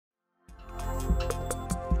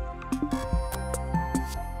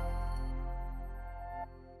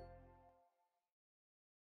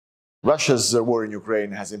Russia's war in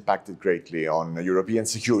Ukraine has impacted greatly on European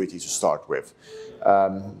security to start with.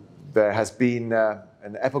 There has been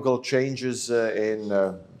an epochal changes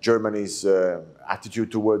in Germany's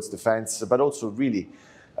attitude towards defense, but also really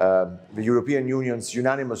the European Union's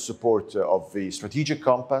unanimous support of the strategic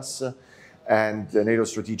compass and the NATO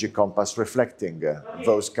strategic compass reflecting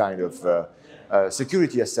those kind of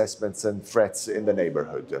security assessments and threats in the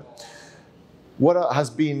neighborhood. What has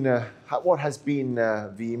been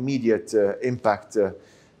the immediate impact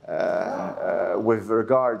with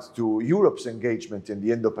regard to Europe's engagement in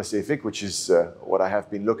the Indo-Pacific, which is what I have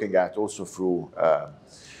been looking at also through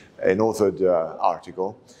an authored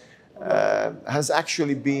article, has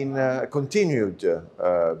actually been a continued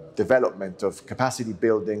development of capacity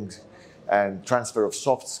building and transfer of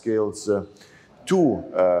soft skills to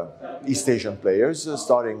East Asian players,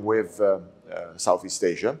 starting with Southeast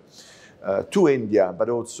Asia, to India, but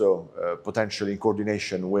also potentially in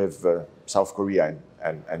coordination with South Korea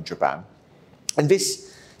and Japan. And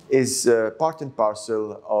this is part and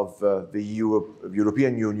parcel of the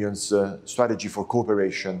European Union's strategy for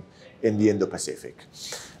cooperation in the Indo-Pacific.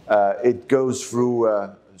 It goes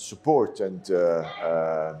through support and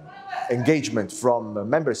engagement from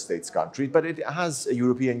member states countries, but it has a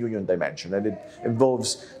European Union dimension, and it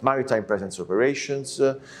involves maritime presence operations,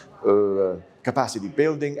 capacity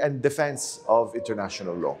building and defense of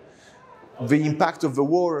international law. The impact of the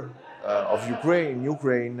war of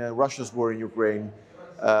Ukraine, Russia's war in Ukraine,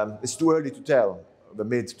 it's too early to tell the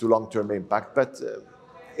mid to long-term impact, but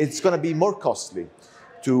it's going to be more costly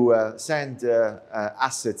to send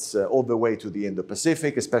assets all the way to the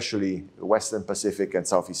Indo-Pacific, especially Western Pacific and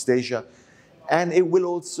Southeast Asia. And it will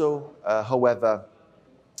also, however,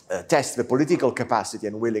 test the political capacity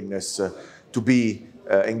and willingness to be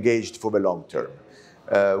engaged for the long term.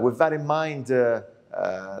 With that in mind,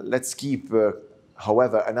 let's keep,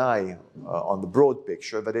 however, an eye on the broad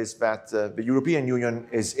picture. That is that the European Union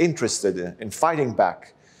is interested in fighting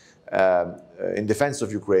back in defense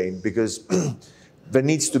of Ukraine because there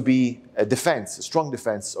needs to be a defense, a strong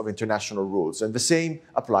defense of international rules. And the same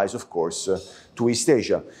applies, of course, to East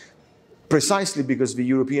Asia. Precisely because the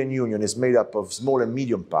European Union is made up of small and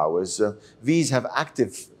medium powers, these have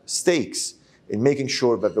active stakes in making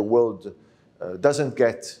sure that the world doesn't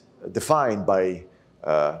get defined by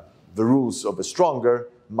the rules of the stronger,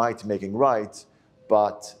 might making right,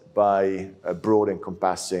 but by a broad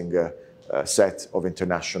encompassing set of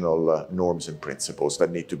international norms and principles that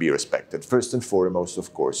need to be respected. First and foremost,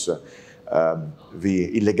 of course,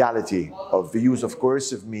 the illegality of the use of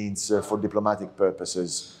coercive means for diplomatic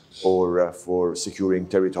purposes or for securing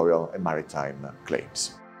territorial and maritime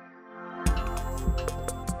claims.